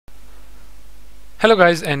Hello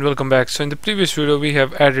guys and welcome back. So in the previous video we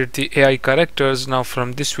have added the AI characters. Now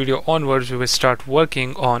from this video onwards we will start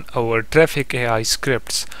working on our traffic AI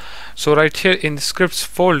scripts. So right here in the scripts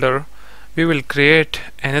folder we will create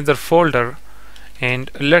another folder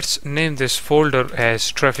and let's name this folder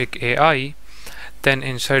as traffic AI. Then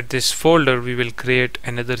inside this folder we will create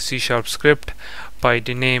another C# script by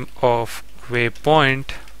the name of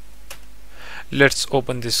Waypoint. Let's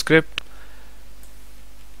open this script.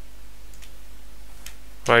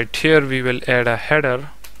 Right here we will add a header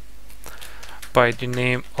by the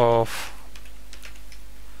name of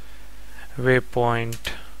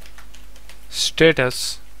Waypoint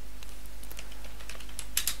status,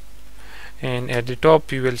 and at the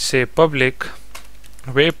top we will say public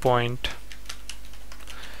waypoint.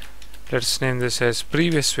 Let's name this as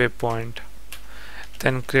previous waypoint.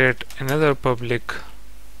 Then create another public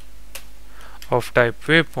of type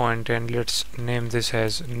waypoint and let's name this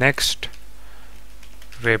as next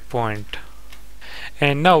waypoint.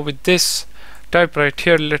 And now with this type right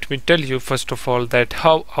here, let me tell you first of all that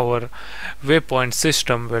how our waypoint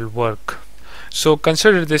system will work. So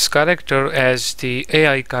consider this character as the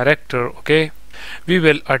AI character. Okay, we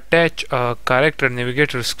will attach a character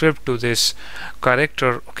navigator script to this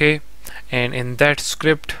character. Okay, and in that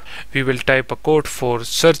script we will type a code for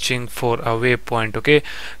searching for a waypoint. Okay,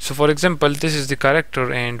 so for example this is the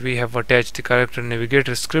character and we have attached the character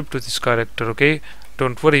navigator script to this character. Okay,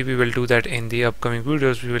 don't worry, we will do that in the upcoming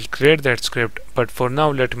videos. We will create that script, but for now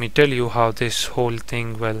let me tell you how this whole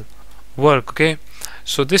thing will work. Okay,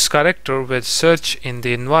 so this character will search in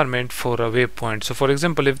the environment for a waypoint. So for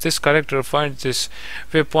example, if this character finds this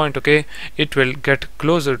waypoint, okay, it will get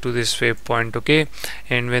closer to this waypoint. Okay,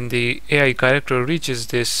 and when the AI character reaches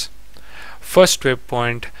this first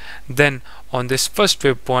waypoint, then on this first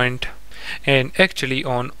waypoint, and actually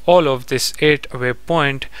on all of this 8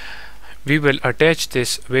 waypoint, we will attach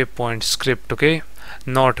this waypoint script. Okay,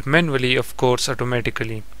 not manually, of course,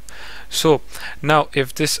 automatically. So now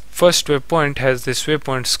if this first waypoint has this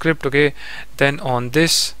waypoint script, okay, then on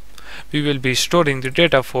this we will be storing the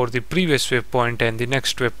data for the previous waypoint and the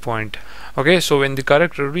next waypoint. Okay, so when the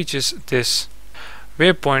character reaches this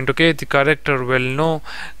waypoint, okay, the character will know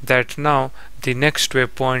that now the next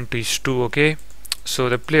waypoint is 2. Okay, so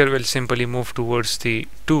the player will simply move towards the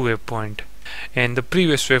 2 waypoint, and the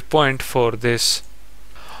previous waypoint for this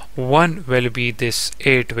 1 will be this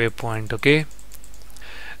 8 waypoint. Okay,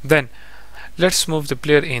 then let's move the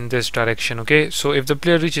player in this direction. Okay, so if the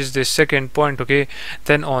player reaches this second point, okay,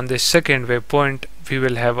 then on this second waypoint we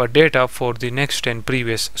will have a data for the next and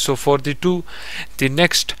previous. So for the 2, the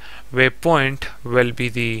next waypoint will be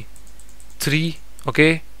the 3.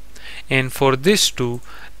 Okay, and for this 2,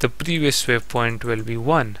 the previous waypoint will be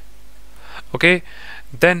 1. Okay,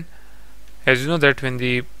 then as you know that when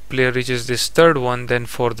the player reaches this third one, then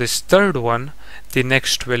for this third one the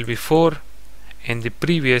next will be 4 and the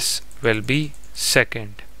previous will be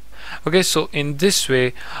second. Okay, so in this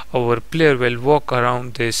way our player will walk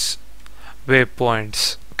around these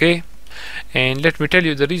waypoints. Okay, and let me tell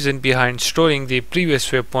you the reason behind storing the previous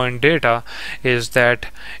waypoint data is that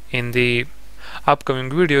in the upcoming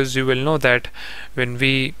videos you will know that when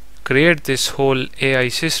we create this whole AI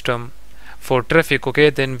system for traffic, okay,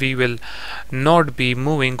 then we will not be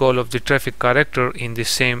moving all of the traffic character in the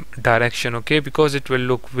same direction. Okay, because it will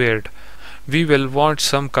look weird. We will want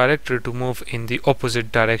some character to move in the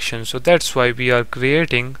opposite direction, so that's why we are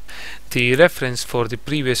creating the reference for the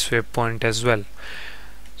previous waypoint as well.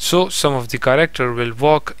 So some of the character will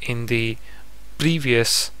walk in the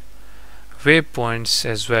previous waypoints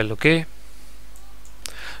as well. Okay,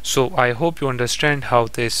 so I hope you understand how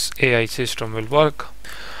this AI system will work.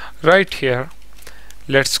 Right here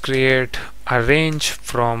let's create a range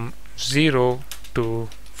from 0 to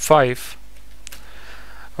 5.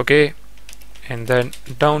 Okay, and then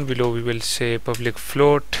down below we will say public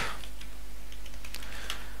float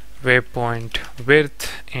waypoint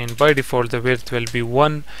width, and by default the width will be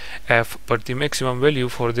 1f, but the maximum value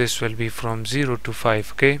for this will be from 0 to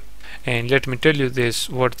 5. Okay, and let me tell you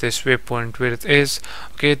this, what this waypoint width is.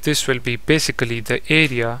 Okay, this will be basically the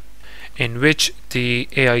area in which the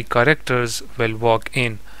AI characters will walk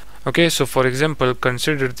in. Okay, so for example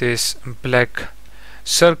consider this black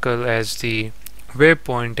circle as the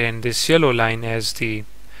waypoint and this yellow line as the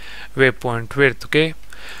waypoint width. Okay,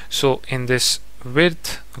 so in this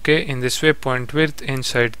width, okay, in this waypoint width,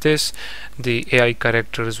 inside this the AI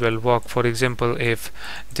characters will walk. For example, if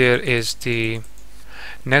there is the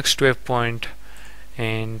next waypoint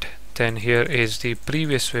and then here is the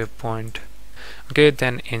previous waypoint, okay,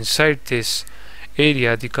 then inside this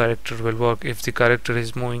area the character will walk. If the character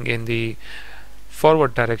is moving in the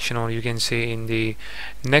forward direction, or you can say in the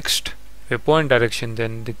next waypoint direction,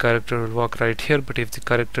 then the character will walk right here. But if the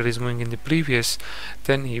character is moving in the previous,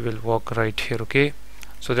 then he will walk right here. Okay,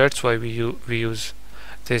 so that's why we use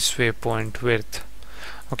this waypoint width.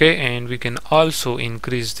 Okay, and we can also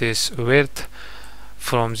increase this width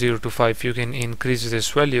from 0 to 5. You can increase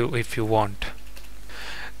this value if you want.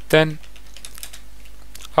 Then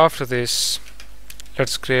after this,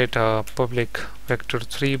 let's create a public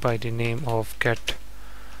vector3 by the name of get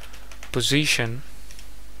position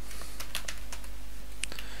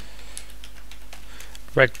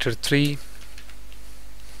vector3.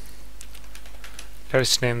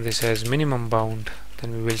 Let's name this as minimum bound.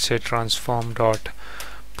 Then we will say transform dot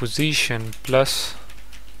position plus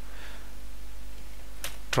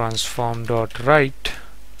transform dot right.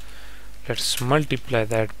 Let's multiply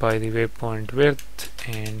that by the waypoint width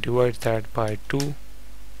and divide that by 2.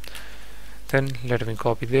 Then let me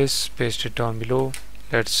copy this, paste it down below.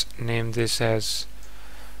 Let's name this as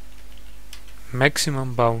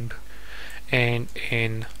maximum bound, and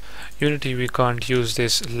in Unity we can't use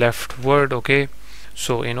this left word. Okay,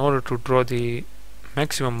 so in order to draw the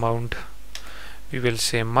maximum bound, we will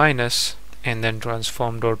say minus and then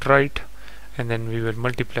transform dot right, and then we will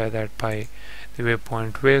multiply that by the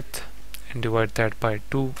waypoint width and divide that by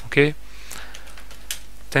 2. Okay,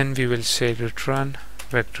 then we will say return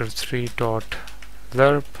vector3 dot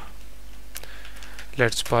lerp.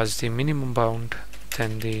 Let's pass the minimum bound,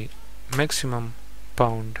 then the maximum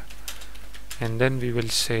bound, and then we will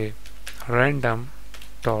say random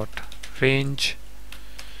dot range,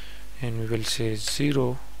 and we will say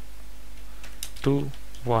 0 to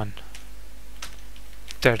 1.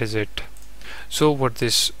 That is it. So what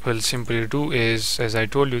this will simply do is, as I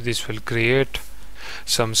told you, this will create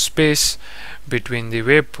some space between the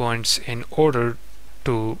waypoints in order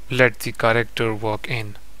to let the character walk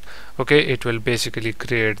in. Okay, it will basically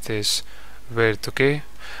create this width, okay,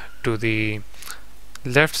 to the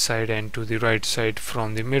left side and to the right side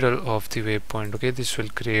from the middle of the waypoint. Okay, this will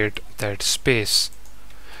create that space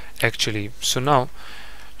actually. So now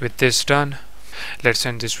with this done, let's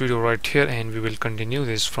end this video right here, and we will continue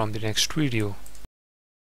this from the next video.